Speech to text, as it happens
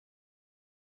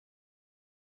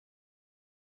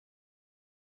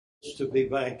To be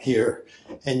back here.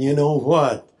 And you know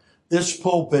what? This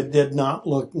pulpit did not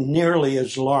look nearly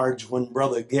as large when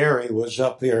Brother Gary was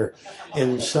up here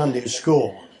in Sunday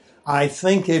school. I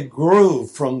think it grew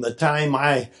from the time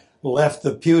I left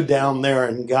the pew down there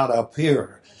and got up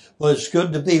here. Well, it's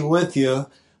good to be with you.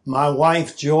 My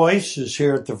wife Joyce is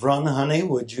here at the front. Honey,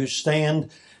 would you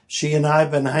stand? She and I have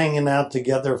been hanging out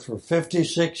together for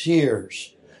 56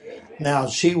 years. Now,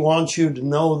 she wants you to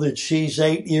know that she's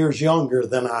 8 years younger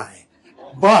than I.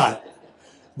 But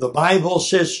the Bible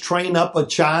says train up a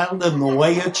child in the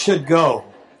way it should go.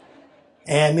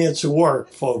 And it's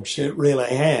worked, folks. It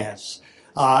really has.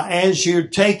 As you're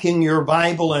taking your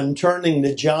Bible and turning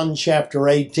to John chapter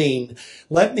 18,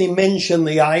 let me mention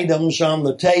the items on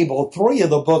the table. 3 of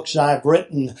the books I've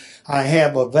written I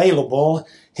have available.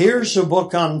 Here's a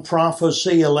book on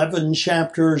prophecy, 11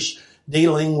 chapters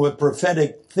dealing with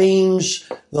prophetic themes.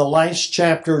 The last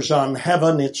chapter's on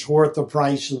heaven. It's worth the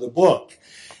price of the book.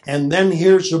 And then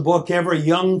here's a book every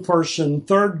young person,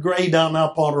 3rd grade on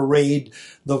up, ought to read.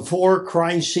 The 4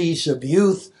 Crises of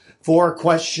Youth, 4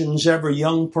 questions every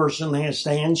young person has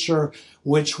to answer,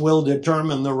 which will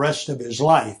determine the rest of his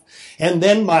life. And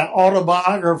then my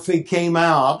autobiography came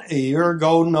out a year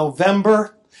ago,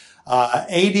 November.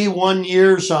 81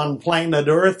 years on planet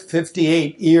Earth,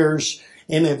 58 years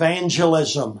in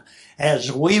evangelism.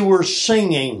 As we were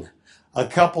singing a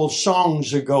couple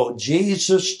songs ago,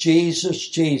 Jesus, Jesus,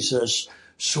 Jesus,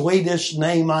 sweetest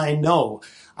name I know.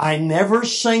 I never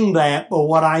sing that, but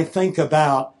what I think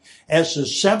about as a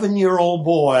 7-year-old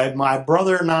boy, my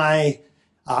brother and I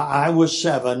was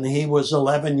 7, he was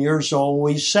 11 years old.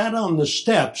 We sat on the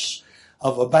steps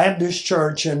of a Baptist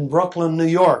church in Brooklyn, New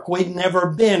York. We'd never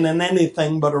been in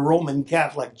anything but a Roman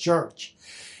Catholic church.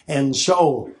 And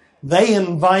so they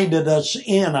invited us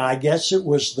in. I guess it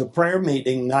was the prayer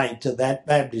meeting night to that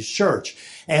Baptist church.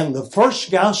 And the first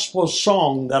gospel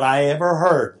song that I ever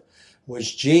heard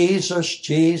was Jesus,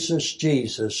 Jesus,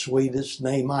 Jesus, sweetest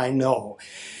name I know.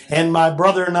 And my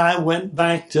brother and I went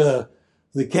back to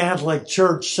the Catholic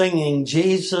church singing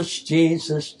Jesus,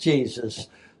 Jesus, Jesus,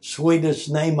 sweetest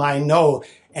name I know.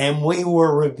 And we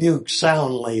were rebuked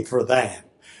soundly for that.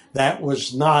 That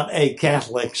was not a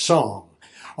Catholic song.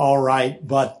 All right,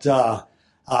 but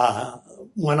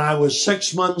when I was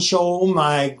 6 months old,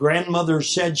 my grandmother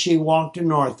said she walked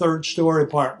into our 3rd-story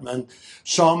apartment,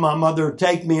 saw my mother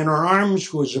take me in her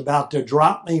arms, was about to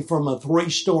drop me from a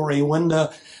 3-story window.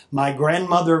 My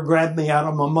grandmother grabbed me out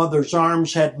of my mother's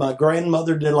arms. Had my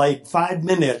grandmother delayed 5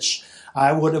 minutes,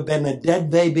 I would have been a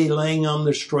dead baby laying on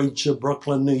the streets of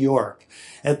Brooklyn, New York.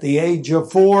 At the age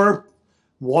of 4,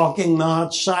 walking the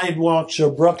hot sidewalks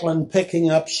of Brooklyn, picking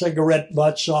up cigarette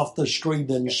butts off the street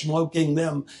and smoking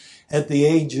them. At the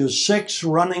age of 6,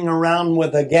 running around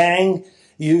with a gang.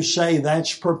 You say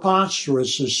that's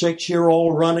preposterous, a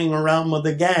 6-year-old running around with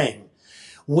a gang.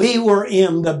 We were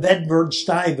in the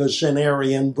Bedford-Stuyvesant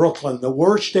area in Brooklyn, the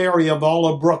worst area of all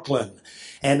of Brooklyn.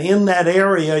 And in that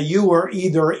area, you were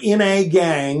either in a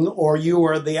gang or you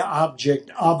were the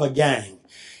object of a gang.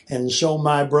 And so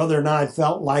my brother and I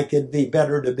felt like it'd be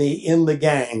better to be in the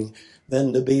gang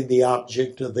than to be the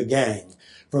object of the gang.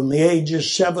 From the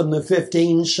ages 7 to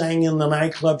 15, sang in the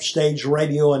nightclub, stage,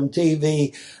 radio, and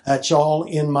TV. That's all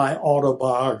in my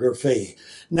autobiography.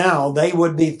 Now, they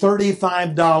would be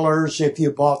 $35 if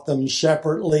you bought them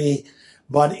separately.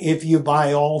 But if you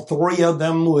buy all 3 of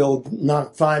them, we'll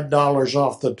knock $5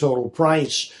 off the total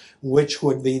price, which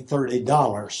would be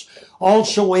 $30.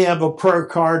 Also, we have a prayer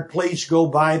card. Please go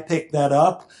by, pick that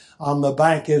up. On the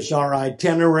back is our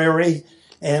itinerary.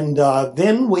 And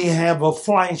then we have a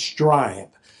flash drive.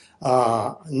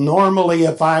 Normally,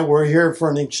 if I were here for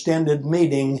an extended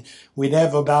meeting, we'd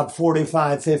have about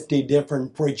 45, 50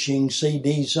 different preaching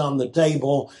CDs on the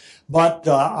table. But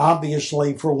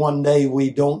obviously, for one day,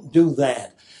 we don't do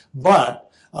that.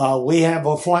 But we have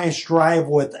a flash drive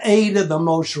with 8 of the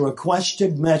most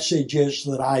requested messages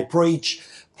that I preach,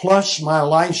 plus my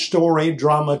life story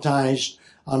dramatized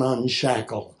on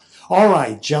Unshackled. All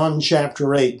right, John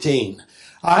chapter 18.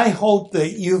 I hope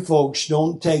that you folks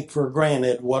don't take for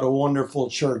granted what a wonderful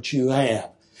church you have.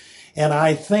 And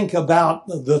I think about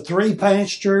the 3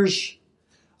 pastors,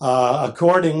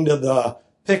 according to the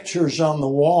pictures on the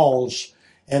walls,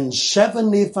 and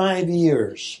 75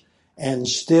 years and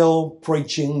still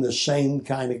preaching the same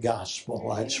kind of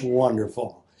gospel. That's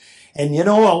wonderful. And you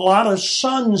know, a lot of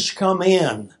sons come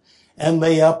in and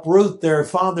they uproot their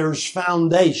father's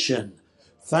foundation.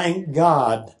 Thank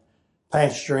God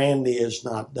Pastor Andy has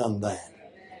not done that.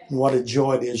 And what a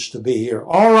joy it is to be here.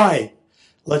 All right,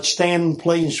 let's stand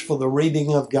please for the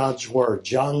reading of God's Word.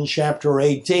 John chapter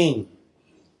 18.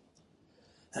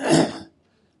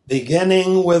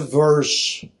 beginning with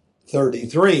verse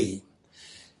 33.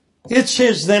 It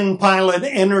says, Then Pilate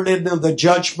entered into the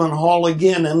judgment hall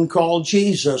again and called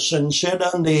Jesus and said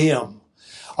unto him,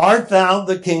 Art thou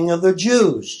the King of the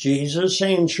Jews? Jesus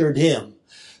answered him,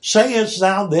 Sayest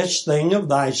thou this thing of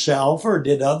thyself, or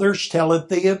did others tell it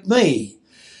thee of me?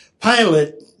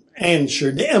 Pilate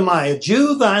answered, Am I a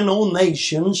Jew? Thine own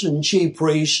nations and chief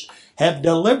priests have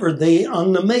delivered thee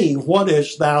unto me. What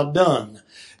hast thou done?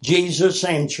 Jesus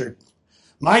answered,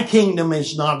 My kingdom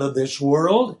is not of this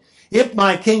world. If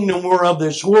my kingdom were of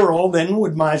this world, then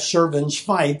would my servants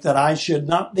fight that I should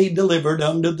not be delivered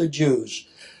unto the Jews.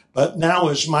 But now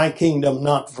is my kingdom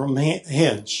not from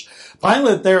hence.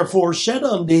 Pilate therefore said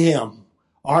unto him,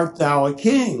 Art thou a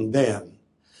king then?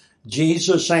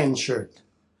 Jesus answered,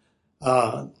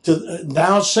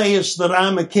 Thou sayest that I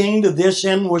am a king. To this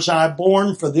end was I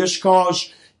born. For this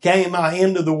cause came I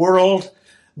into the world,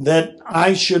 that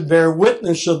I should bear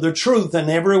witness of the truth, and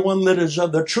everyone that is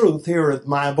of the truth heareth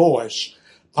my voice.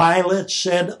 Pilate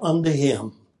said unto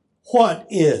him, What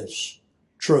is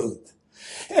truth?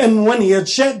 And when he had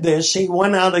said this, he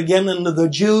went out again unto the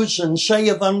Jews, and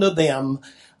saith unto them,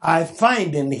 I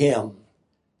find in him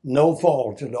no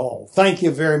fault at all. Thank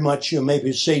you very much. You may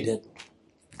be seated.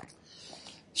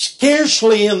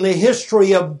 Scarcely in the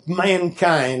history of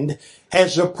mankind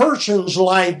has a person's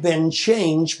life been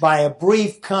changed by a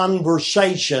brief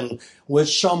conversation with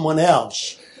someone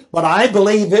else. But I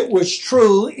believe it was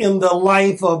true in the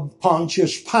life of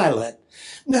Pontius Pilate.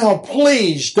 Now,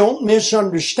 please don't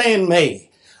misunderstand me.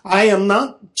 I am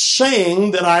not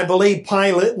saying that I believe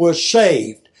Pilate was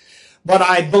saved, but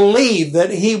I believe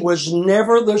that he was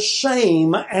never the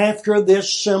same after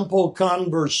this simple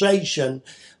conversation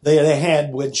that they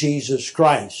had with Jesus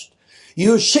Christ.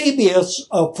 Eusebius,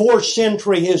 a 4th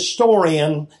century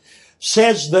historian,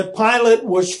 says that Pilate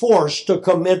was forced to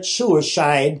commit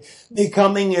suicide,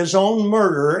 becoming his own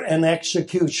murderer and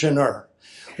executioner.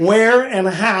 Where and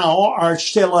how are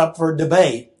still up for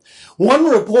debate. One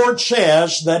report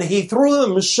says that he threw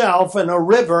himself in a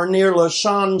river near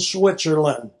Lausanne,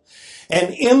 Switzerland.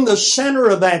 And in the center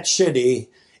of that city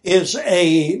is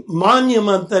a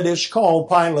monument that is called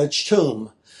Pilate's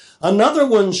tomb. Another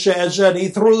one says that he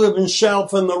threw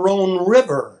himself in the Rhone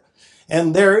River,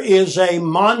 and there is a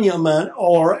monument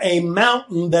or a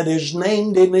mountain that is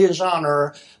named in his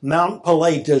honor, Mount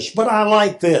Pilatus. But I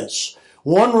like this.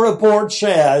 One report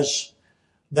says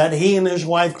that he and his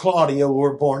wife Claudia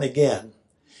were born again,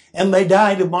 and they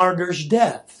died a martyr's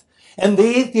death. And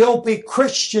the Ethiopic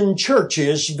Christian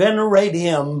churches venerate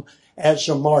him as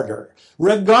a martyr.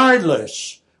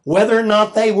 Regardless whether or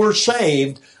not they were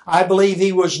saved, I believe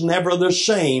he was never the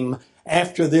same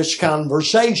after this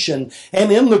conversation.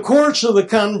 And in the course of the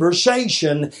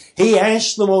conversation, he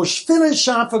asked the most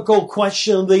philosophical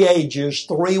question of the ages,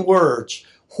 3 words.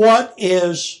 What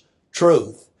is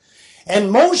truth?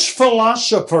 And most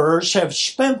philosophers have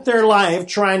spent their life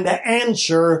trying to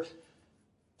answer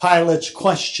Pilate's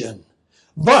question.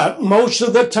 But most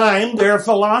of the time, their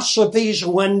philosophies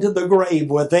went to the grave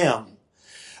with them.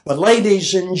 But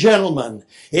ladies and gentlemen,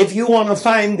 if you want to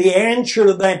find the answer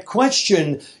to that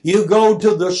question, you go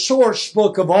to the source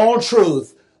book of all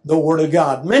truth, the Word of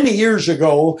God. Many years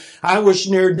ago, I was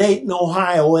near Dayton,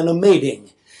 Ohio in a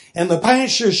meeting. And the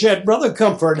pastor said, Brother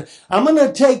Comfort, I'm going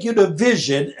to take you to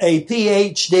visit a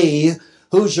PhD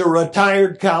who's a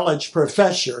retired college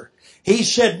professor. He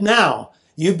said, now,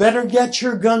 you better get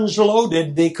your guns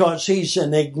loaded because he's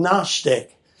an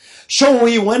agnostic. So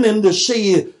we went in to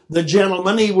see the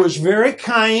gentleman. He was very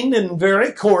kind and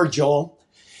very cordial.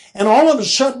 And all of a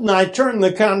sudden I turned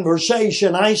the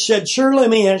conversation. I said, Sir, let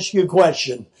me ask you a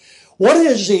question. What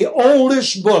is the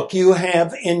oldest book you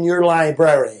have in your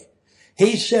library?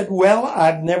 He said, well,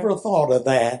 I've never thought of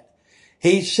that.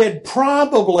 He said,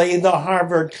 probably the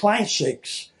Harvard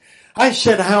Classics. I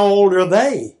said, how old are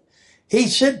they? He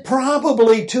said,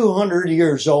 probably 200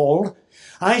 years old.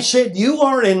 I said, you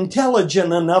are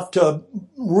intelligent enough to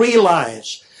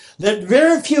realize that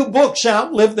very few books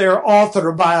outlive their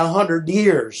author by 100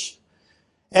 years.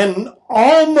 And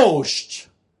almost,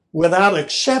 without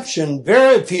exception,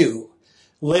 very few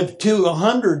live to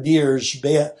 100 years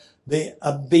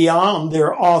beyond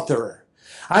their author.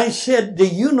 I said, do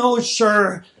you know,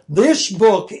 sir, this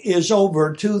book is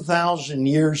over 2,000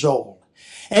 years old.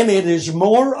 And it is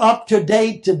more up to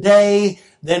date today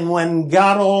than when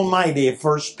God Almighty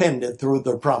first penned it through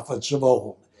the prophets of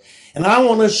old. And I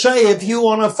want to say, if you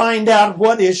want to find out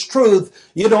what is truth,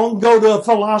 you don't go to a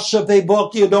philosophy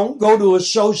book, you don't go to a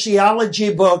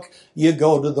sociology book, you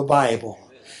go to the Bible.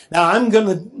 Now, I'm going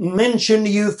to mention to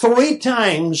you 3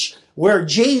 times where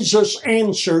Jesus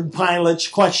answered Pilate's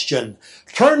question.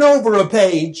 Turn over a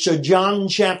page to John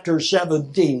chapter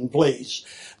 17, please.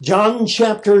 John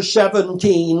chapter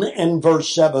 17 and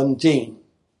verse 17.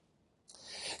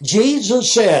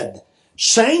 Jesus said,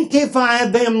 sanctify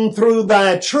them through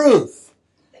thy truth.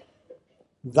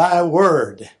 Thy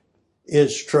word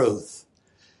is truth.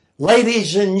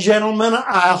 Ladies and gentlemen,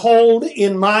 I hold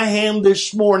in my hand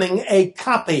this morning a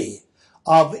copy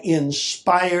of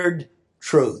inspired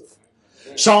truth.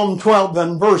 Psalm 12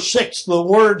 and verse 6, the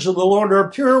words of the Lord are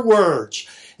pure words,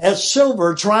 as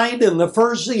silver tried in the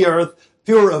furnace of the earth,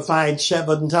 purified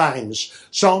 7 times.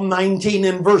 Psalm 19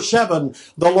 and verse 7,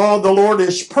 the law of the Lord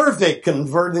is perfect,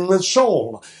 converting the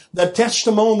soul. The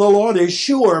testimony of the Lord is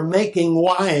sure, making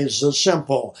wise the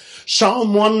simple.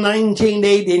 Psalm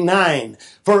 119:89,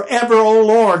 forever, O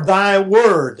Lord, thy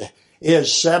word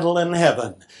is settled in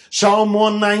heaven. Psalm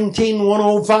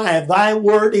 119:105, thy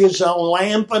word is a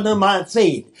lamp unto my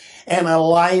feet and a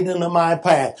light unto my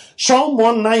path. Psalm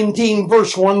 119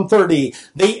 verse 130,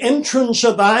 the entrance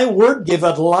of thy word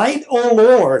giveth light, O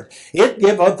Lord. It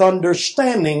giveth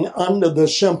understanding unto the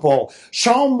simple.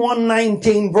 Psalm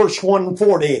 119 verse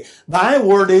 140, thy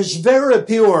word is very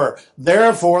pure,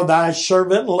 therefore thy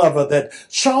servant loveth it.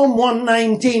 Psalm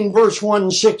 119 verse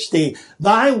 160,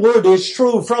 thy word is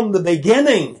true from the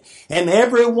beginning, and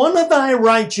every one of thy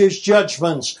righteous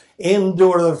judgments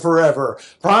endure forever.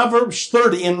 Proverbs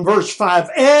 30 and verse 5,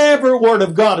 every word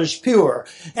of God is pure,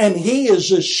 and he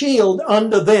is a shield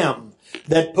unto them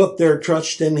that put their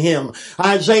trust in him.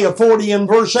 Isaiah 40 and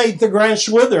verse 8, the grass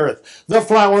withereth, the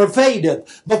flower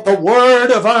fadeth, but the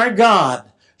word of our God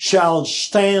shall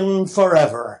stand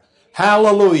forever.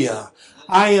 Hallelujah.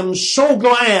 I am so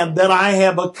glad that I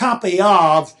have a copy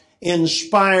of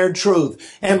inspired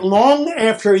truth. And long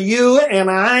after you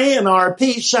and I and our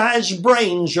pea-sized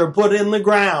brains are put in the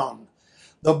ground,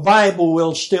 the Bible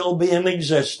will still be in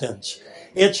existence.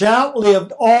 It's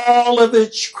outlived all of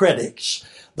its critics.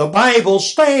 The Bible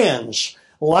stands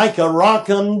like a rock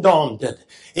undaunted.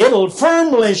 It'll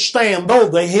firmly stand though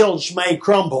the hills may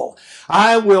crumble.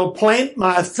 I will plant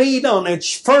my feet on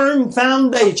its firm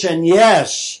foundation.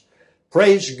 Yes,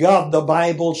 praise God, the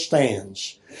Bible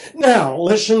stands. Now,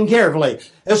 listen carefully.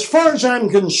 As far as I'm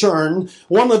concerned,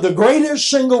 one of the greatest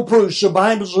single proofs the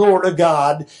Bible's the Word of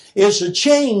God is a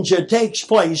change that takes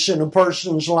place in a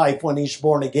person's life when he's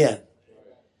born again.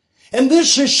 And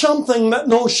this is something that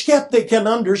no skeptic can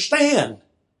understand.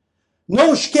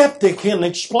 No skeptic can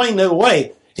explain it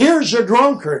away. Here's a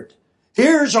drunkard.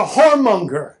 Here's a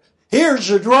whoremonger. Here's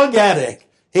a drug addict.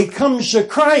 He comes to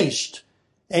Christ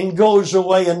and goes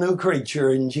away a new creature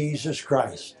in Jesus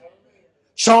Christ.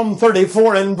 Psalm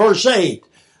 34 and verse 8,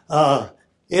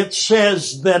 it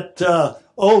says that,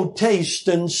 oh, taste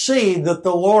and see that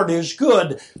the Lord is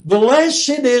good. Blessed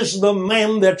is the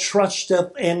man that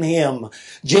trusteth in him.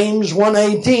 James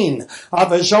 1:18,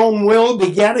 of his own will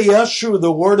begat he us through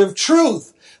the word of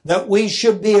truth, that we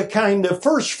should be a kind of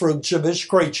first fruits of his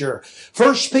creature.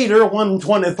 1 Peter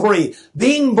 1:23,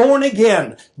 being born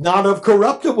again, not of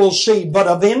corruptible seed, but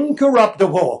of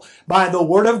incorruptible, by the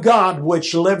word of God,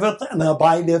 which liveth and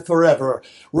abideth forever.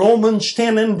 Romans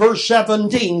 10 and verse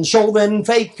 17, so then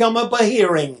faith cometh by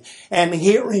hearing, and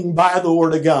hearing by the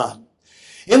word of God.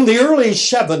 In the early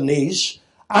 70s,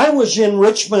 I was in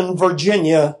Richmond,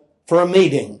 Virginia for a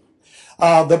meeting.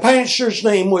 The pastor's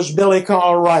name was Billy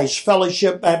Carl Rice,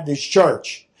 Fellowship Baptist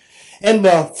Church. And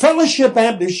the Fellowship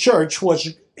Baptist Church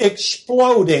was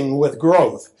exploding with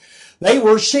growth. They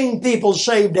were seeing people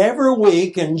saved every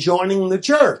week and joining the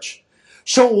church.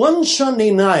 So one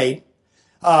Sunday night,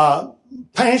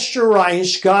 Pastor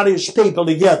Rice got his people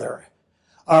together,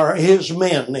 or his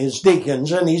men, his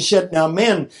deacons, and he said, now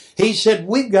men, he said,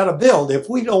 we've got to build. If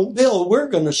we don't build, we're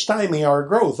going to stymie our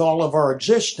growth, all of our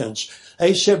existence.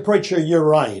 They said, preacher, you're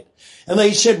right. And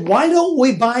they said, why don't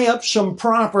we buy up some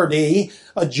property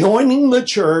adjoining the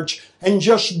church and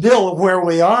just build where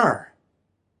we are?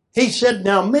 He said,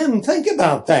 now men, think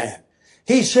about that.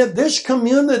 He said, this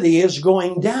community is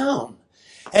going down.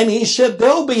 And he said,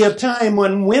 there'll be a time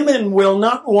when women will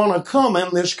not want to come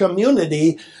in this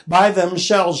community by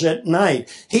themselves at night.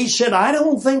 He said, I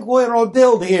don't think we'll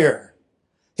build here.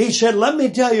 He said, let me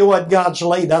tell you what God's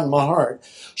laid on my heart.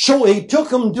 So he took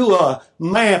them to a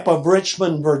map of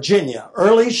Richmond, Virginia.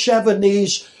 Early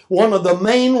 70s, one of the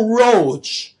main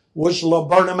roads was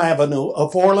Laburnum Avenue, a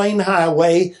 4-lane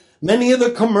highway. Many of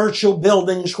the commercial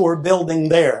buildings were building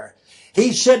there.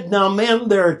 He said, now men,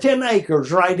 there are 10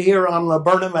 acres right here on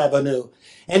Laburnum Avenue.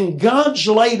 And God's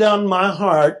laid on my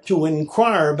heart to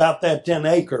inquire about that 10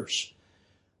 acres.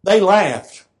 They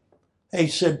laughed. They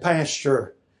said,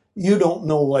 Pastor, you don't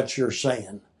know what you're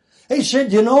saying. He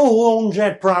said, you know who owns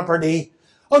that property?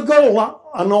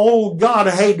 An old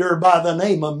God-hater by the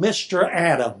name of Mr.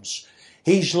 Adams.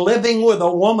 He's living with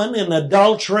a woman in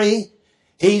adultery.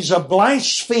 He's a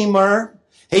blasphemer.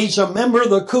 He's a member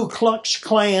of the Ku Klux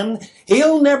Klan.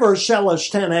 He'll never sell us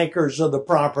 10 acres of the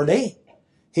property.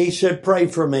 He said, pray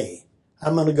for me.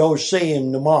 I'm going to go see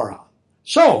him tomorrow.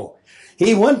 So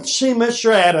he went to see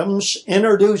Mr. Adams,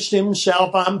 introduced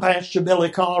himself. I'm Pastor Billy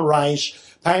Carl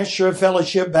Rice, pastor of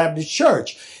Fellowship Baptist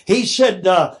Church. He said,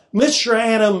 Mr.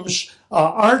 Adams,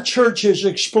 our church is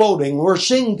exploding. We're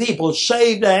seeing people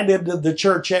saved, added to the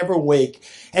church every week.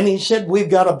 And he said, we've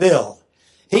got a bill.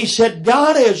 He said,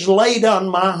 God has laid on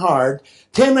my heart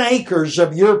 10 acres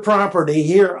of your property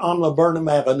here on Laburnum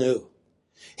Avenue.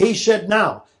 He said,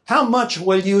 now, how much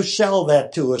will you sell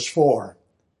that to us for?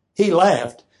 He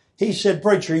laughed. He said,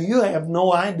 preacher, you have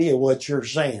no idea what you're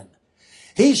saying.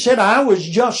 He said, I was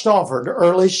just offered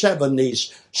early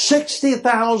 70s,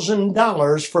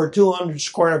 $60,000 for 200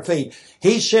 square feet.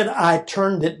 He said, I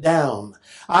turned it down.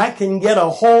 I can get a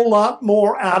whole lot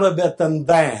more out of it than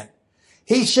that.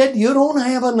 He said, you don't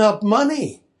have enough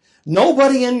money.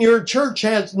 Nobody in your church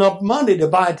has enough money to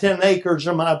buy 10 acres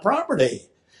of my property.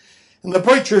 And the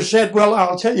preacher said, well,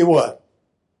 I'll tell you what,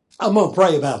 I'm going to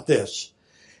pray about this.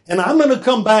 And I'm going to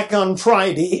come back on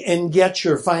Friday and get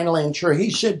your final answer. He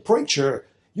said, preacher,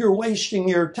 you're wasting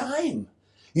your time.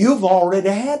 You've already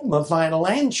had my final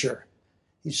answer.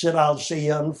 He said, I'll see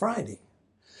you on Friday.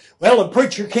 Well, the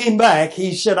preacher came back.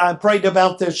 He said, I prayed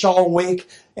about this all week,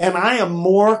 and I am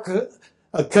more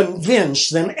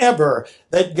convinced than ever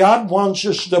that God wants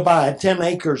us to buy 10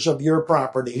 acres of your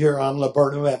property here on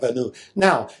Laburnum Avenue.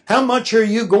 Now, how much are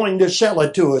you going to sell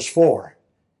it to us for?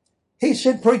 He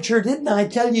said, preacher, didn't I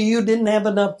tell you you didn't have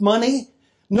enough money?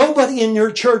 Nobody in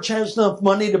your church has enough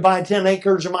money to buy 10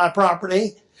 acres of my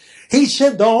property. He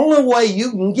said, the only way you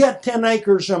can get 10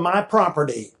 acres of my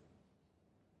property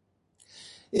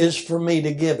is for me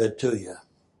to give it to you.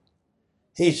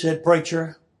 He said,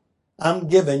 preacher, I'm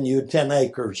giving you 10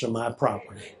 acres of my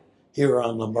property here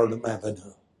on Laburnum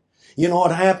Avenue. You know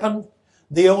what happened?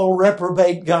 The old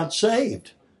reprobate got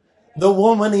saved. The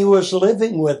woman he was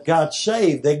living with got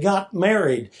saved. They got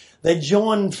married. They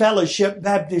joined Fellowship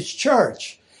Baptist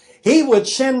Church. He would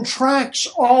send tracts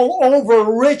all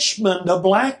over Richmond to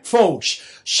black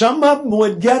folks. Some of them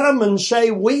would get them and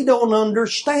say, we don't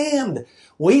understand.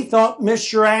 We thought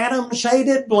Mr. Adams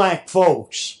hated black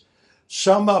folks.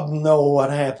 Some of them know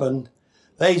what happened.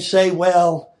 They say,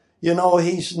 well, you know,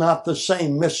 he's not the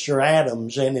same Mr.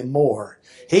 Adams anymore.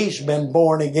 He's been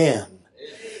born again.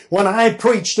 When I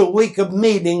preached a week of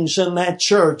meetings in that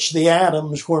church, the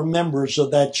Adams were members of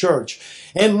that church.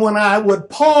 And when I would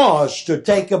pause to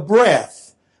take a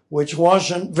breath, which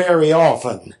wasn't very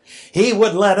often, he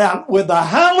would let out with a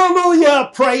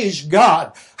hallelujah, praise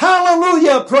God.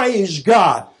 Hallelujah, praise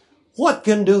God. What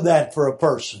can do that for a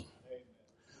person?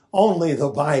 Only the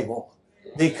Bible,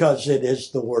 because it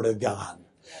is the Word of God.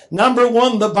 Number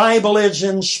one, the Bible is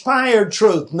inspired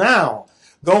truth. Now,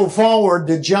 go forward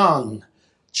to John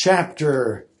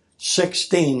chapter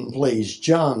 16, please.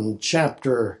 John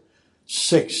chapter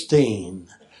 16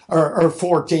 or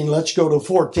 14. Let's go to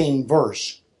 14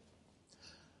 verse.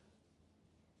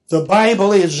 The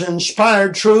Bible is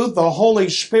inspired truth. The Holy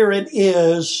Spirit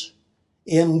is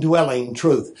indwelling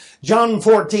truth. John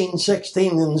 14,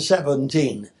 16 and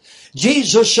 17.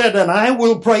 Jesus said, and I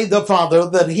will pray the Father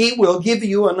that he will give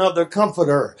you another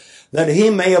comforter, that he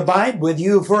may abide with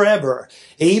you forever,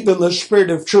 even the Spirit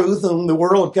of truth, whom the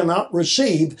world cannot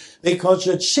receive, because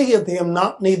it seeth him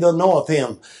not, neither knoweth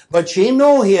him. But ye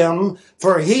know him,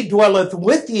 for he dwelleth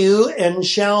with you and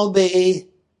shall be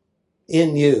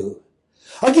in you.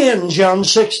 Again, John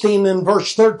 16 and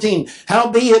verse 13,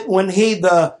 howbeit when he,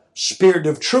 the Spirit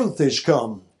of truth, is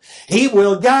come, he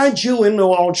will guide you into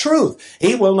all truth.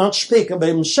 He will not speak of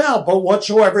himself, but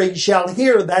whatsoever he shall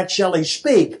hear, that shall he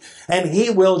speak, and he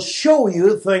will show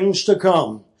you things to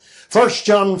come. 1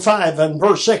 John 5 and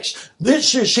verse 6,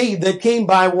 this is he that came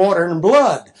by water and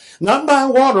blood, not by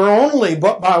water only,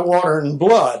 but by water and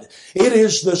blood. It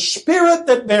is the Spirit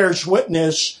that bears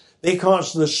witness,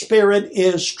 because the Spirit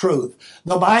is truth.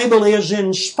 The Bible is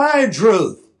inspired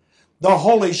truth. The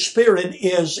Holy Spirit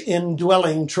is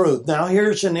indwelling truth. Now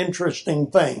here's an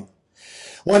interesting thing.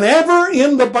 Whenever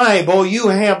in the Bible you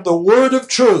have the word of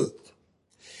truth,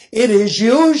 it is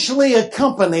usually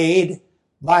accompanied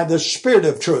by the Spirit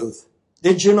of truth.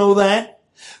 Did you know that?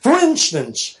 For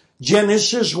instance,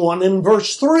 Genesis 1 and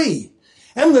verse 3.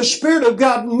 And the Spirit of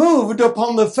God moved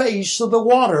upon the face of the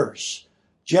waters.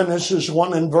 Genesis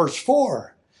 1 and verse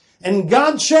 4. And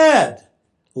God said,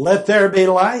 let there be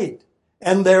light.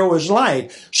 and there was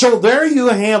light. So there you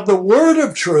have the word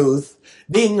of truth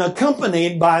being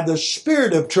accompanied by the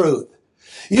spirit of truth.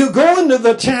 You go into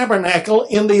the tabernacle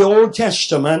in the Old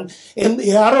Testament, in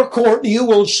the outer court, you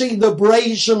will see the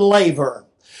brazen laver.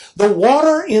 The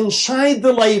water inside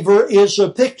the laver is a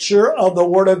picture of the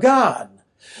Word of God.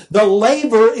 The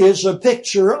laver is a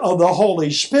picture of the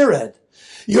Holy Spirit.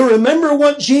 You remember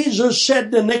what Jesus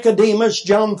said to Nicodemus,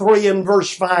 John 3 and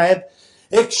verse 5,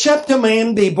 except a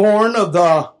man be born of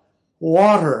the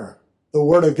water, the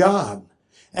Word of God,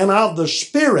 and of the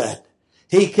Spirit,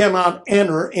 he cannot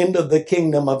enter into the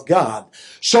kingdom of God.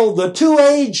 So the two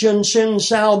agents in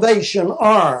salvation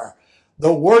are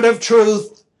the Word of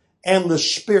truth and the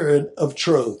Spirit of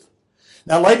truth.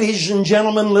 Now, ladies and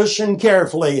gentlemen, listen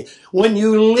carefully. When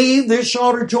you leave this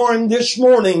auditorium this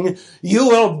morning, you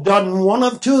will have done one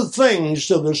of two things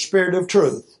to the Spirit of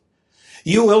truth.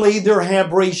 You will either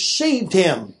have received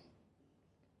Him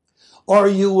or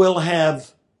you will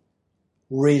have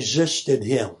resisted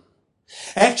Him.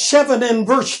 Acts 7 and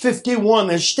verse 51,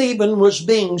 as Stephen was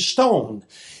being stoned,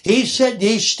 he said,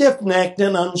 ye stiff-necked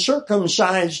and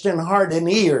uncircumcised in heart and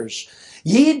ears,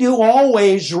 ye do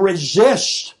always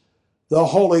resist the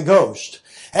Holy Ghost.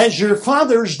 As your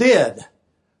fathers did,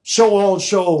 so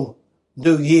also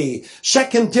do ye.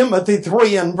 2 Timothy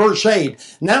 3 and verse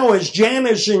 8, now as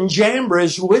Jannes and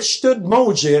Jambres withstood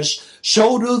Moses,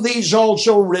 so do these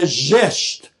also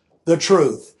resist the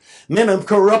truth. Men of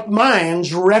corrupt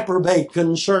minds reprobate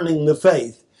concerning the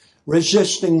faith,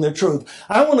 resisting the truth.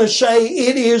 I want to say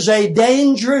it is a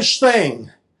dangerous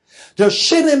thing to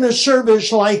sit in a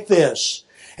service like this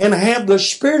and have the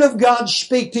Spirit of God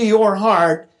speak to your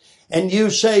heart and you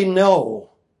say no,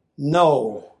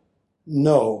 no,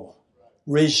 no,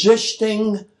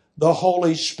 resisting the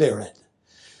Holy Spirit.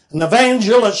 An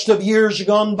evangelist of years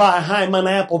gone by, Hyman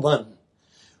Appleman,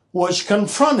 was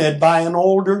confronted by an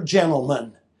older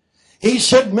gentleman. He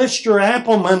said, Mr.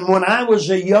 Appleman, when I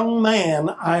was a young man,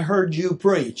 I heard you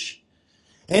preach.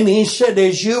 And he said,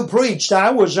 as you preached, I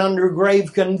was under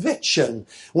grave conviction.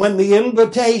 When the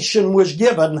invitation was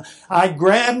given, I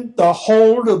grabbed the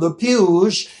hold of the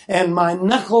pews and my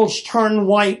knuckles turned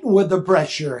white with the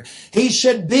pressure. He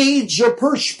said, beads of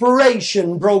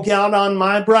perspiration broke out on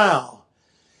my brow.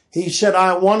 He said,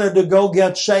 I wanted to go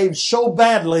get saved so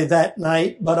badly that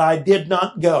night, but I did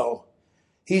not go.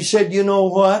 He said, you know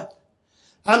what?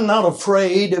 I'm not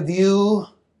afraid of you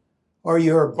or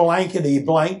your blankety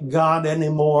blank God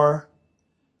anymore,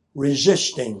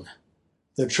 resisting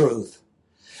the truth.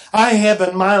 I have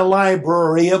in my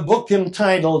library a book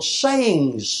entitled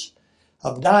Sayings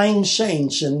of Dying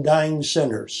Saints and Dying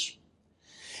Sinners.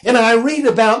 And I read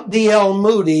about D.L.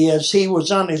 Moody as he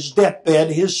was on his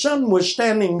deathbed. His son was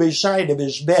standing beside of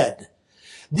his bed.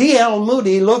 D.L.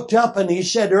 Moody looked up and he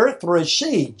said, earth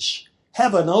recedes,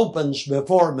 heaven opens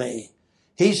before me.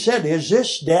 He said, is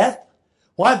this death?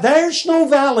 Why, there's no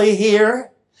valley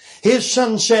here. His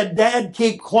son said, Dad,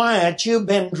 keep quiet. You've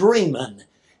been dreaming.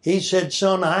 He said,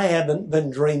 son, I haven't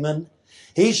been dreaming.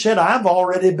 He said, I've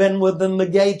already been within the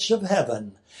gates of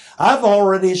heaven. I've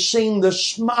already seen the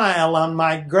smile on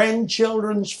my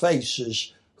grandchildren's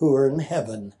faces who are in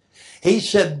heaven. He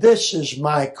said, this is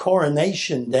my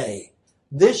coronation day.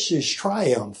 This is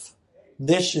triumph.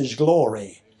 This is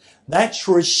glory. That's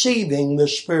receiving the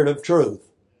Spirit of truth.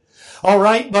 All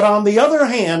right, but on the other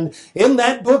hand, in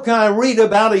that book I read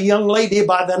about a young lady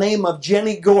by the name of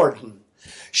Jenny Gordon.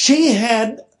 She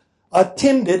had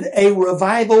attended a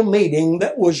revival meeting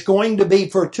that was going to be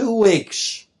for 2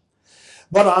 weeks.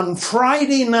 But on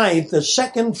Friday night, the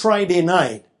second Friday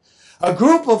night, a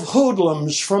group of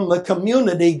hoodlums from the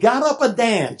community got up a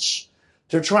dance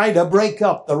to try to break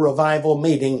up the revival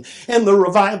meeting and the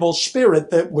revival spirit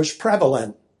that was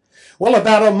prevalent. Well,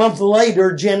 about a month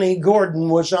later, Jenny Gordon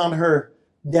was on her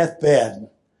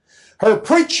deathbed. Her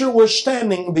preacher was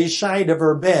standing beside of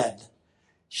her bed.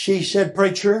 She said,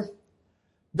 preacher,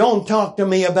 don't talk to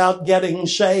me about getting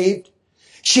saved.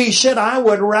 She said, I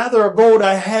would rather go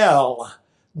to hell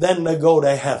than to go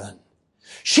to heaven.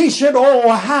 She said, oh,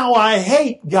 how I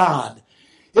hate God.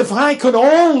 If I could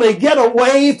only get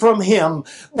away from Him,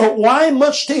 but why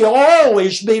must He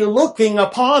always be looking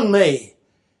upon me?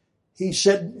 She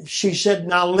said,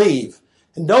 now leave.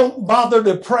 And don't bother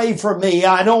to pray for me.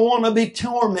 I don't want to be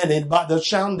tormented by the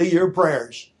sound of your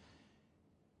prayers.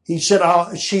 She said,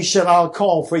 I'll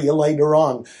call for you later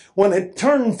on. When it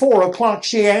turned 4 o'clock,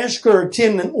 she asked her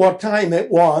attendant what time it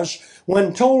was.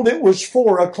 When told it was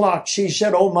 4 o'clock, she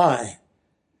said, oh my,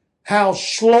 how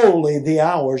slowly the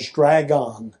hours drag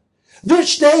on.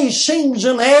 This day seems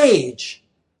an age.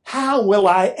 How will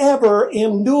I ever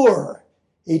endure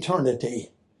eternity?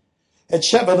 At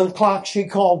 7 o'clock, she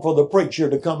called for the preacher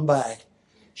to come back.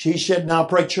 She said, now,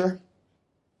 preacher,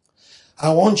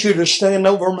 I want you to stand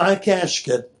over my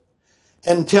casket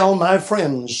and tell my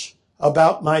friends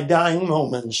about my dying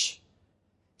moments.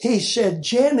 He said,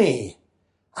 Jenny,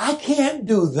 I can't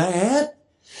do that.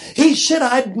 He said,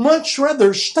 I'd much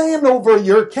rather stand over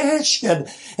your casket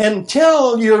and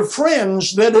tell your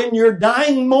friends that in your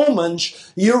dying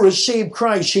moments you received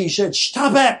Christ. He said,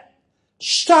 stop it.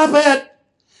 Stop it.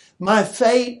 My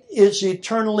fate is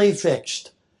eternally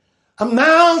fixed. I'm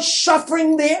now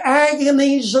suffering the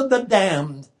agonies of the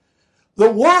damned.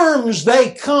 The worms,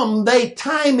 they come, they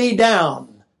tie me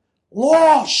down.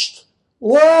 Lost,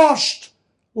 lost,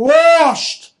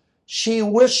 lost, she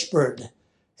whispered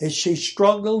as she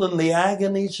struggled in the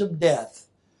agonies of death.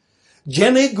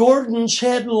 Jenny Gordon's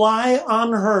head lay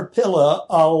on her pillow,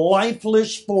 a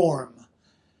lifeless form,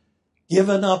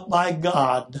 given up by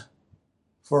God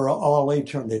for all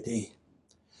eternity.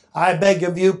 I beg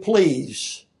of you,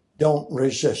 please don't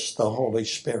resist the Holy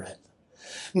Spirit.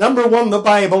 Number one, the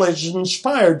Bible is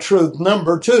inspired truth.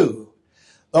 Number two,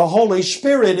 the Holy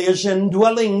Spirit is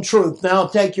indwelling truth. Now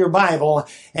take your Bible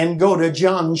and go to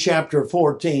John chapter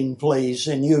 14, please.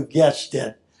 And you've guessed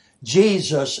it.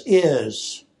 Jesus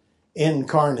is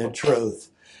incarnate truth.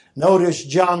 Notice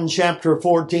John chapter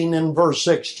 14 and verse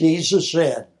 6. Jesus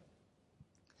said,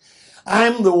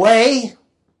 I'm the way,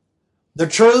 the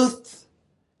truth,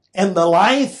 and the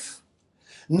life.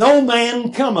 No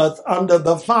man cometh unto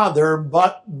the Father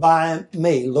but by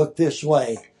me. Look this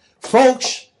way.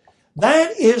 Folks,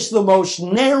 that is the most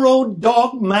narrow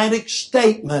dogmatic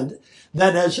statement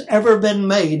that has ever been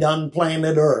made on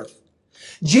planet Earth.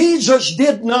 Jesus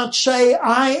did not say,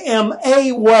 I am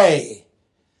a way.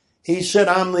 He said,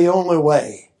 I'm the only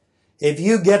way. If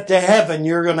you get to heaven,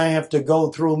 you're going to have to go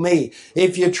through me.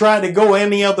 If you try to go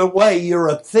any other way, you're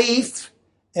a thief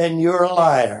and you're a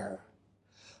liar.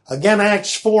 Again,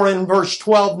 Acts 4 and verse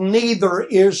 12, neither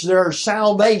is there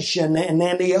salvation in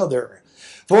any other.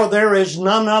 For there is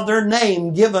none other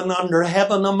name given under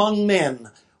heaven among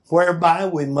men, whereby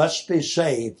we must be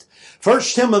saved. 1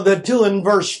 Timothy 2 and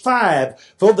verse 5,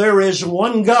 for there is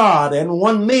one God and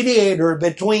one mediator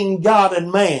between God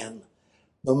and man,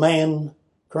 the man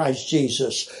Christ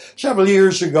Jesus. Several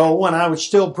years ago, when I was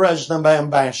still president of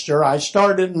Ambassador, I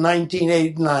started in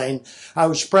 1989. I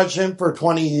was president for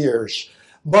 20 years.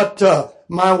 But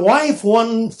my wife,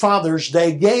 one Father's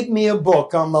Day, gave me a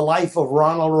book on the life of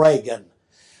Ronald Reagan.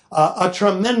 A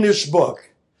tremendous book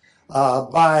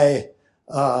by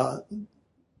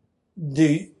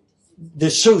De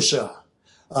Souza.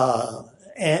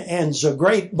 And it's a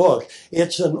great book.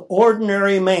 It's an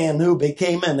ordinary man who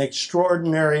became an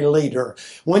extraordinary leader.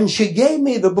 When she gave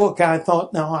me the book, I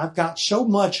thought, now I've got so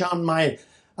much on my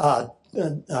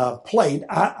plate.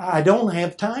 I don't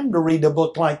have time to read a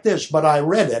book like this, but I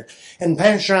read it. And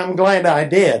Pastor, I'm glad I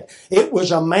did. It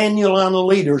was a manual on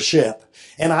leadership.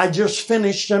 And I just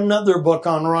finished another book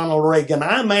on Ronald Reagan.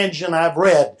 I imagine I've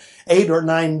read 8 or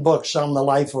 9 books on the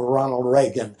life of Ronald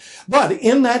Reagan. But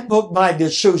in that book by De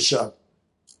Souza,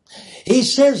 he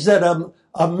says that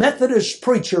a Methodist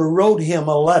preacher wrote him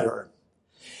a letter.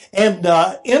 And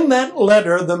in that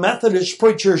letter, the Methodist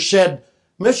preacher said,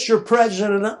 Mr.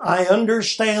 President, I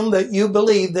understand that you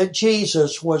believe that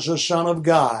Jesus was the Son of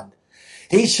God.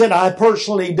 He said, I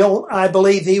personally don't. I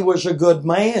believe he was a good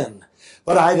man,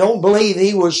 but I don't believe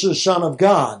he was the Son of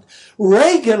God.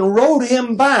 Reagan wrote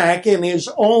him back in his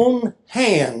own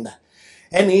hand.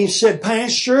 And he said,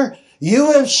 Pastor,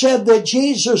 you have said that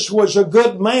Jesus was a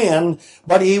good man,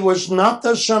 but he was not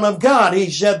the Son of God.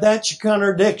 He said, that's a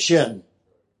contradiction.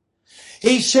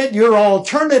 He said, your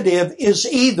alternative is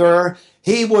either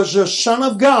he was a son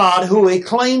of God who he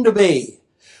claimed to be,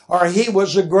 or he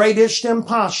was the greatest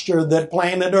imposter that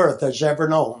planet Earth has ever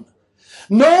known.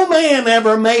 No man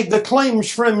ever made the claims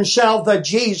for himself that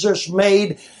Jesus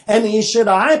made, and he said,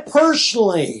 I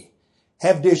personally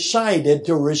have decided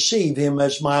to receive him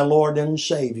as my Lord and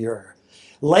Savior.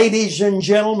 Ladies and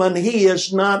gentlemen, he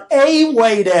is not a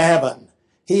way to heaven.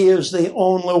 He is the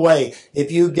only way.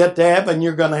 If you get to heaven,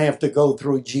 you're going to have to go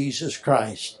through Jesus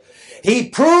Christ. He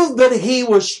proved that he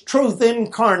was truth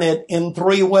incarnate in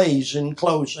 3 ways in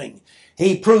closing.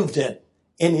 He proved it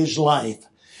in his life.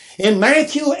 In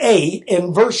Matthew 8,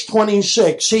 in verse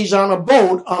 26, he's on a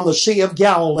boat on the Sea of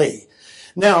Galilee.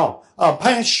 Now, a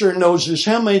pastor knows this.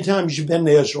 How many times you've been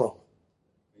to Israel?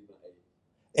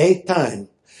 8th time.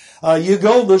 You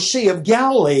go to the Sea of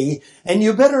Galilee, and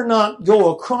you better not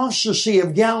go across the Sea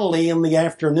of Galilee in the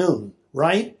afternoon,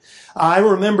 right? I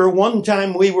remember one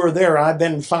time we were there. I've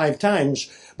been 5 times,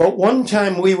 but one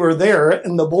time we were there,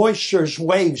 and the boisterous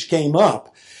waves came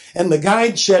up. And the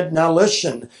guide said, now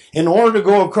listen, in order to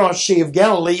go across the Sea of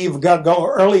Galilee, you've got to go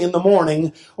early in the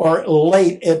morning or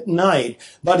late at night.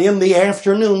 But in the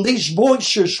afternoon, these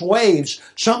boisterous waves,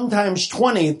 sometimes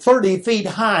 20, 30 feet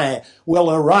high,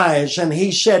 will arise. And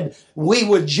he said, we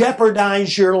would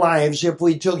jeopardize your lives if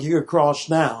we took you across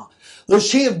now. The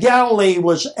Sea of Galilee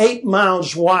was 8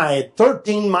 miles wide,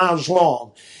 13 miles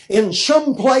long. In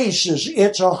some places,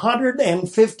 it's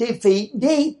 150 feet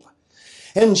deep.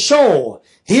 And so,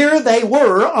 here they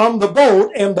were on the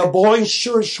boat, and the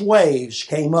boisterous waves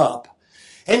came up.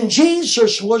 And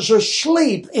Jesus was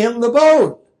asleep in the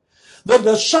boat. The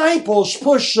disciples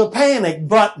pushed the panic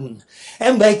button,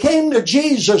 and they came to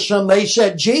Jesus and they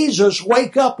said, Jesus,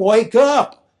 wake up, wake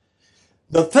up.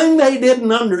 The thing they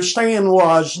didn't understand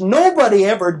was nobody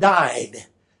ever died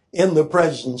in the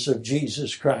presence of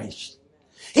Jesus Christ.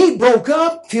 He broke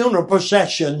up funeral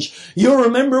processions. You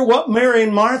remember what Mary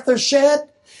and Martha said?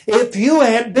 If you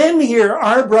had been here,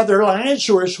 our brother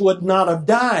Lazarus would not have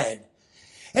died.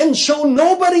 And so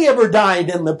nobody ever died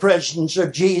in the presence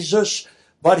of Jesus,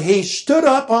 but he stood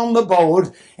up on the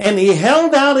boat and he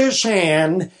held out his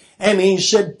hand and he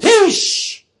said,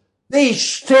 peace, be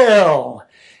still.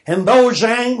 And those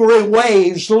angry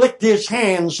waves licked his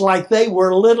hands like they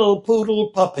were little poodle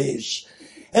puppies.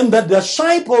 And the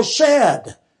disciples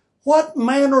said, what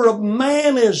manner of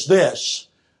man is this,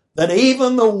 that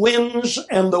even the winds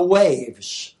and the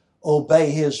waves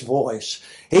obey his voice?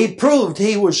 He proved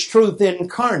he was truth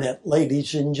incarnate,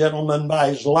 ladies and gentlemen, by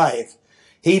his life.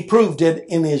 He proved it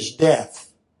in his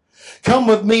death. Come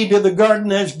with me to the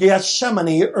Garden of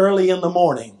Gethsemane early in the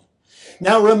morning.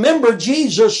 Now remember,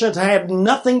 Jesus had had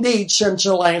nothing to eat since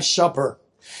the Last Supper.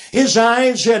 His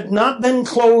eyes had not been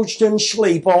closed in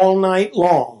sleep all night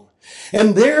long.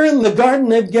 And there in the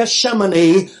Garden of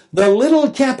Gethsemane, the little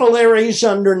capillaries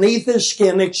underneath his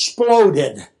skin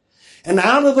exploded. And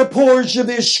out of the pores of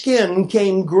his skin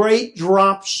came great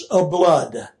drops of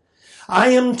blood. I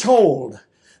am told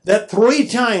that 3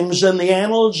 times in the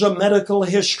annals of medical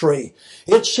history,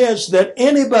 it says that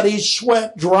anybody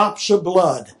sweat drops of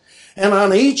blood. And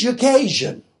on each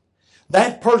occasion,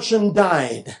 that person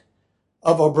died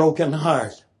of a broken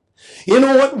heart. You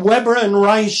know what Weber and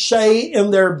Rice say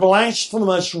in their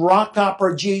blasphemous rock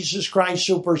opera, Jesus Christ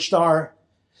Superstar?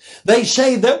 They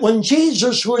say that when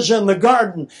Jesus was in the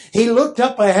garden, he looked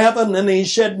up at heaven and he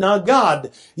said, now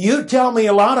God, you tell me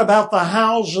a lot about the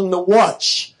hows and the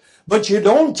whats, but you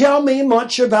don't tell me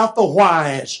much about the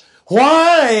whys.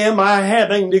 Why am I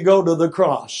having to go to the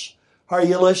cross? Are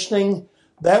you listening?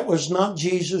 That was not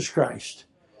Jesus Christ.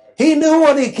 He knew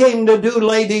what he came to do,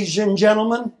 ladies and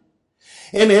gentlemen.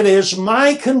 And it is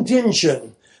my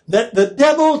contention that the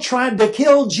devil tried to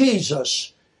kill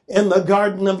Jesus in the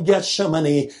Garden of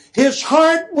Gethsemane. His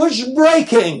heart was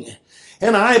breaking.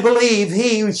 And I believe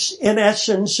he, in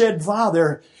essence, said,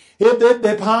 Father, if it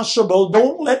be possible,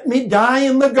 don't let me die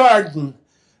in the garden,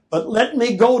 but let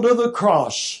me go to the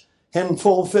cross and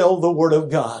fulfill the Word of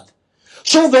God.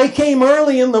 So they came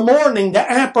early in the morning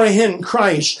to apprehend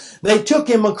Christ. They took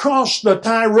him across the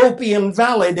Tyropoeon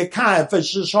Valley to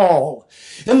Caiaphas' hall,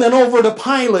 and then over to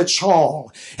Pilate's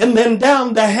hall, and then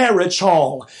down to Herod's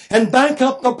hall, and back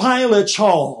up to Pilate's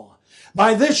hall.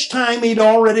 By this time, he'd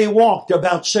already walked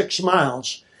about 6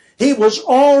 miles. He was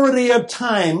already a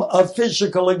time of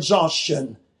physical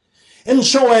exhaustion. And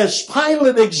so as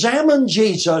Pilate examined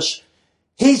Jesus,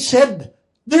 he said,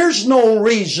 there's no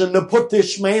reason to put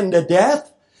this man to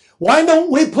death. Why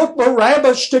don't we put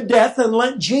Barabbas to death and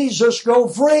let Jesus go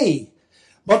free?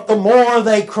 But the more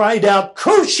they cried out,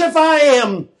 crucify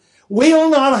him!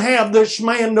 We'll not have this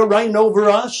man to reign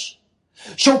over us.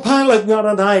 So Pilate got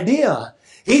an idea.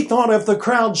 He thought if the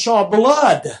crowd saw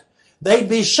blood, they'd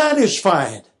be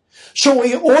satisfied. So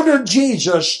he ordered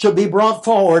Jesus to be brought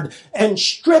forward and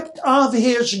stripped of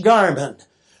his garment.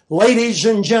 Ladies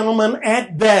and gentlemen,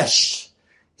 at best,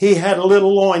 he had a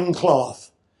little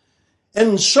loincloth.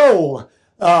 And so,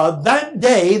 that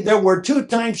day, there were 2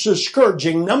 types of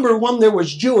scourging. Number 1, there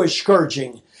was Jewish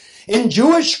scourging. In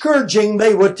Jewish scourging,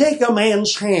 they would take a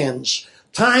man's hands,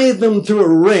 tie them through a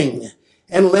ring,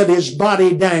 and let his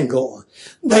body dangle.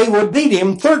 They would beat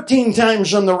him 13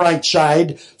 times on the right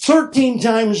side, 13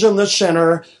 times in the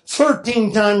center,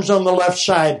 13 times on the left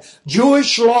side.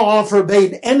 Jewish law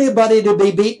forbade anybody to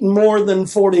be beaten more than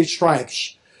 40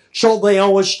 stripes. So they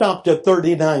always stopped at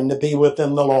 39 to be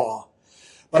within the law.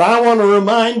 But I want to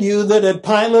remind you that at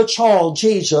Pilate's hall,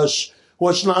 Jesus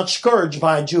was not scourged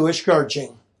by Jewish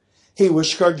scourging. He was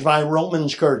scourged by Roman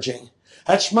scourging.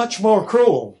 That's much more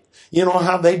cruel. You know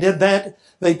how they did that?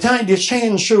 They tied his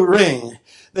hands through a ring.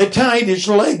 They tied his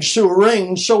legs through a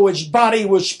ring so his body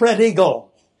was spread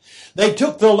eagle. They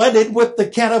took the leaded with the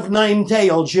cat of nine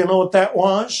tails. You know what that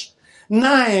was?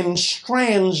 9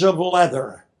 strands of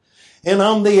leather. And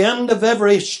on the end of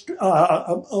every strand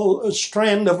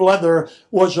of leather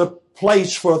was a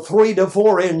place for a 3 to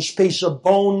 4 inch piece of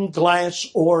bone, glass,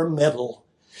 or metal.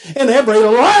 And every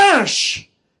lash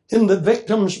in the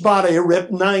victim's body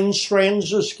ripped 9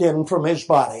 strands of skin from his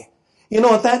body. You know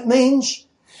what that means?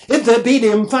 If they beat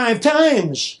him 5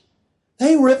 times,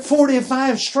 they ripped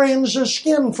 45 strands of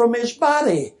skin from his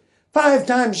body. 5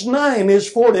 times 9 is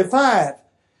 45.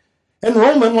 And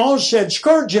Roman law said,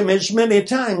 scourge him as many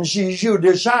times as you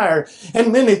desire.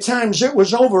 And many times it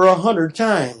was over 100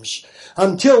 times.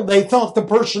 Until they thought the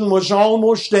person was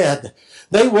almost dead.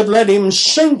 They would let him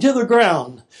sink to the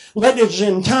ground. Let his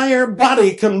entire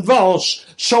body convulse,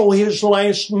 so his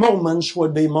last moments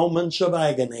would be moments of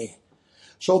agony.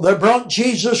 So they brought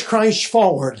Jesus Christ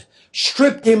forward,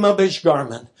 stripped him of his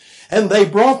garment, and they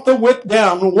brought the whip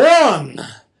down. 1,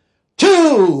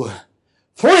 2,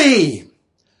 3,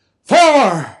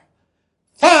 4,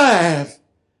 5,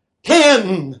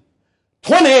 10,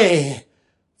 20,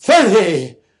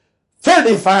 30,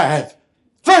 35,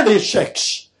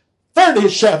 36,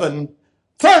 37,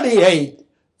 38,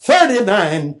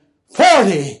 39,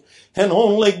 40, and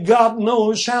only God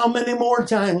knows how many more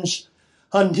times,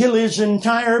 until his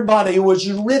entire body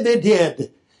was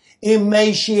riveted,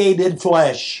 emaciated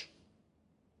flesh.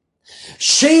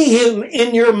 See him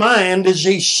in your mind as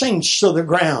he sinks to the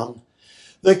ground.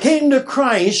 They came to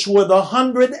Christ with a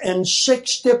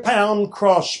 160-pound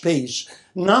cross piece,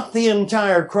 not the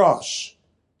entire cross,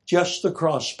 just the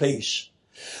cross piece.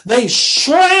 They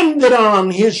slammed it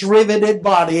on his riveted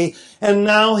body, and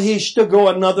now he's to go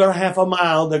another half a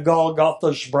mile to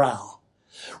Golgotha's brow.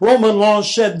 Roman law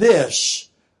said this,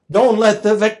 don't let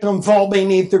the victim fall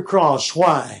beneath the cross.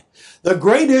 Why? The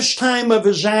greatest time of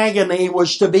his agony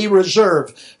was to be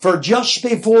reserved for just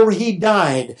before he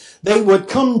died. They would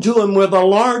come to him with a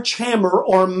large hammer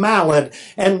or mallet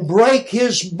and break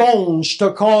his bones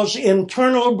to cause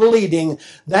internal bleeding.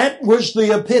 That was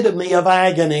the epitome of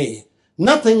agony.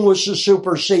 Nothing was to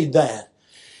supersede that.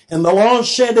 And the law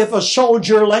said if a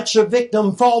soldier lets a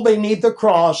victim fall beneath the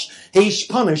cross, he's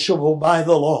punishable by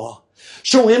the law.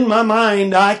 So in my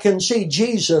mind, I can see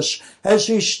Jesus as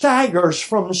he staggers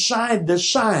from side to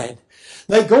side.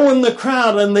 They go in the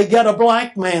crowd and they get a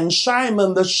black man,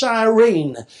 Simon the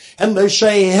Cyrene, and they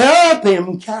say, help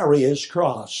him carry his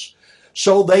cross.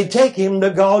 So they take him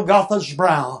to Golgotha's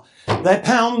brow. They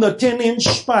pound the 10-inch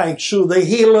spikes through the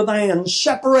heel of the hand,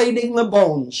 separating the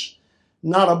bones.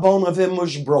 Not a bone of him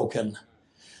was broken.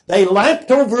 They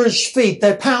lapped over his feet.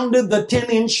 They pounded the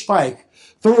 10-inch spike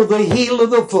through the heel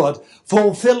of the foot,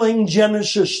 fulfilling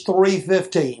Genesis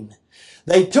 3:15.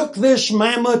 They took this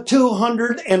mammoth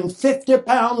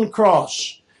 250-pound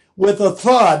cross with a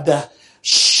thud,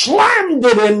 slammed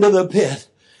it into the pit.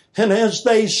 And as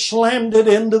they slammed it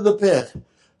into the pit,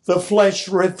 the flesh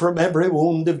ripped from every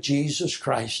wound of Jesus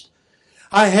Christ.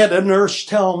 I had a nurse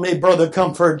tell me, Brother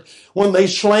Comfort, when they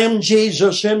slammed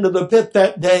Jesus into the pit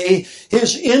that day,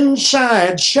 his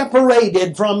inside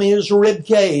separated from his rib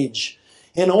cage.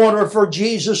 In order for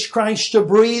Jesus Christ to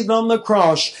breathe on the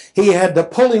cross, he had to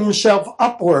pull himself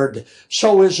upward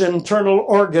so his internal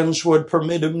organs would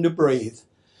permit him to breathe.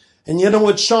 And you know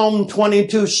what Psalm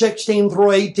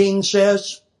 22:16-18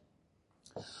 says?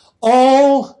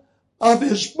 All of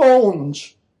his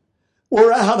bones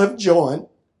were out of joint.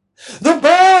 The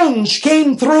bones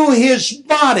came through his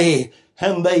body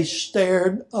and they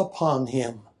stared upon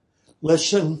him.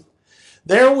 Listen.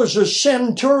 There was a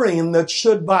centurion that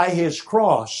stood by his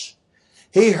cross.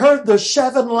 He heard the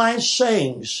 7 last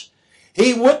sayings.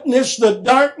 He witnessed the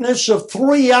darkness of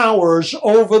 3 hours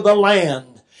over the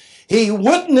land. He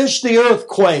witnessed the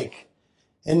earthquake.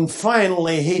 And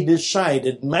finally he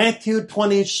decided, Matthew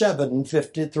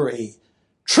 27:53,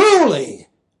 truly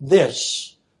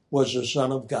this was the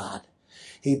Son of God.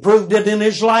 He proved it in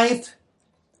his life.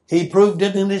 He proved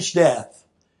it in his death.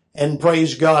 And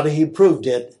praise God, he proved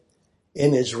it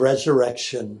in his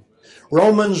resurrection.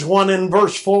 Romans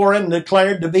 1:4, and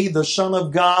declared to be the Son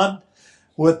of God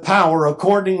with power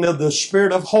according to the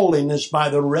Spirit of holiness by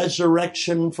the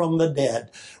resurrection from the dead.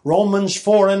 Romans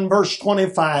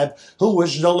 4:25, who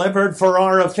was delivered for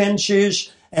our offenses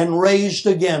and raised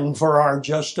again for our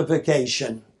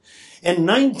justification. In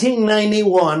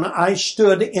 1991, I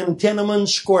stood in Tiananmen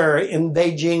Square in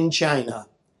Beijing, China.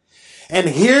 And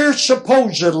here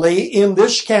supposedly in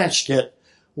this casket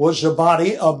was the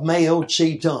body of Mao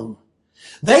Zedong.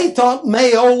 They thought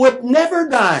Mao would never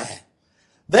die.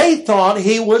 They thought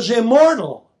he was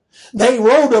immortal. They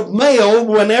wrote of Mao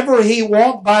whenever he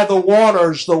walked by the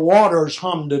waters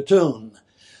hummed a tune.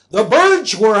 The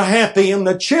birds were happy and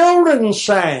the children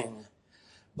sang,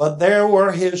 but there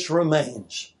were his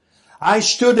remains. I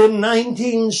stood in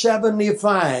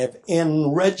 1975 in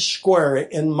Red Square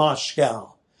in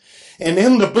Moscow. And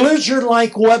in the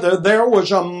blizzard-like weather, there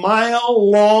was a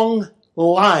mile-long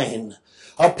line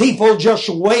of people just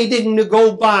waiting to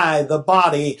go by the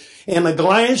body in a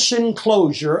glass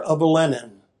enclosure of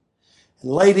Lenin.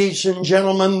 And ladies and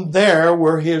gentlemen, there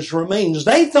were his remains.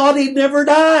 They thought he'd never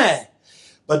die.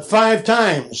 But 5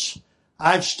 times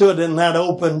I've stood in that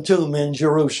open tomb in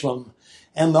Jerusalem,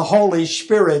 and the Holy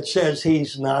Spirit says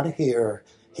he's not here.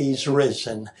 He's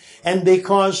risen. And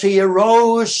because he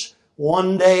arose,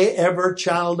 one day every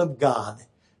child of God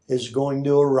is going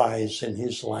to arise in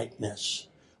his likeness.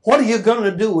 What are you going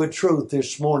to do with truth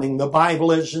this morning? The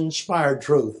Bible is inspired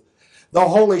truth. The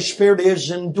Holy Spirit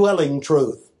is indwelling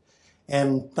truth.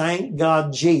 And thank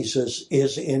God Jesus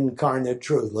is incarnate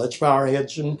truth. Let's bow our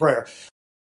heads in prayer.